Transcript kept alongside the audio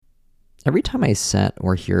Every time I set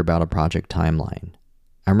or hear about a project timeline,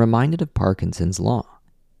 I'm reminded of Parkinson's law,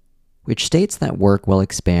 which states that work will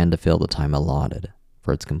expand to fill the time allotted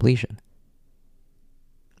for its completion.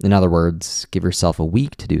 In other words, give yourself a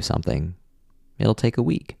week to do something, it'll take a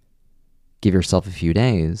week. Give yourself a few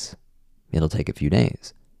days, it'll take a few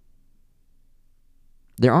days.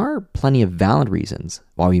 There are plenty of valid reasons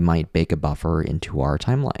why we might bake a buffer into our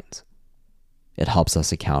timelines. It helps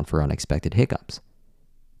us account for unexpected hiccups.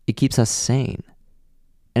 It keeps us sane.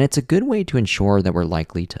 And it's a good way to ensure that we're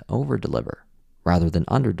likely to over-deliver rather than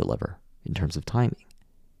under-deliver in terms of timing.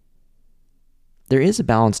 There is a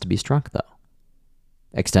balance to be struck, though.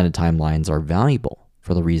 Extended timelines are valuable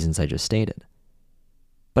for the reasons I just stated,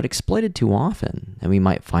 but exploited too often, and we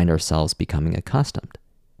might find ourselves becoming accustomed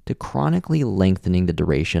to chronically lengthening the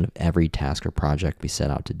duration of every task or project we set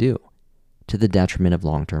out to do, to the detriment of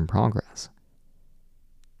long-term progress.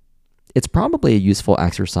 It's probably a useful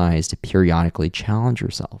exercise to periodically challenge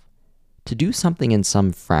yourself to do something in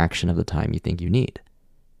some fraction of the time you think you need.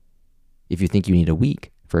 If you think you need a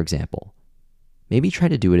week, for example, maybe try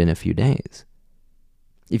to do it in a few days.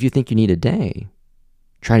 If you think you need a day,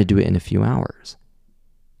 try to do it in a few hours.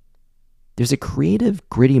 There's a creative,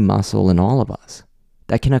 gritty muscle in all of us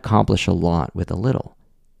that can accomplish a lot with a little,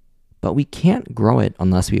 but we can't grow it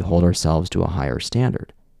unless we hold ourselves to a higher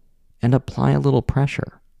standard and apply a little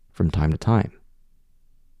pressure from time to time.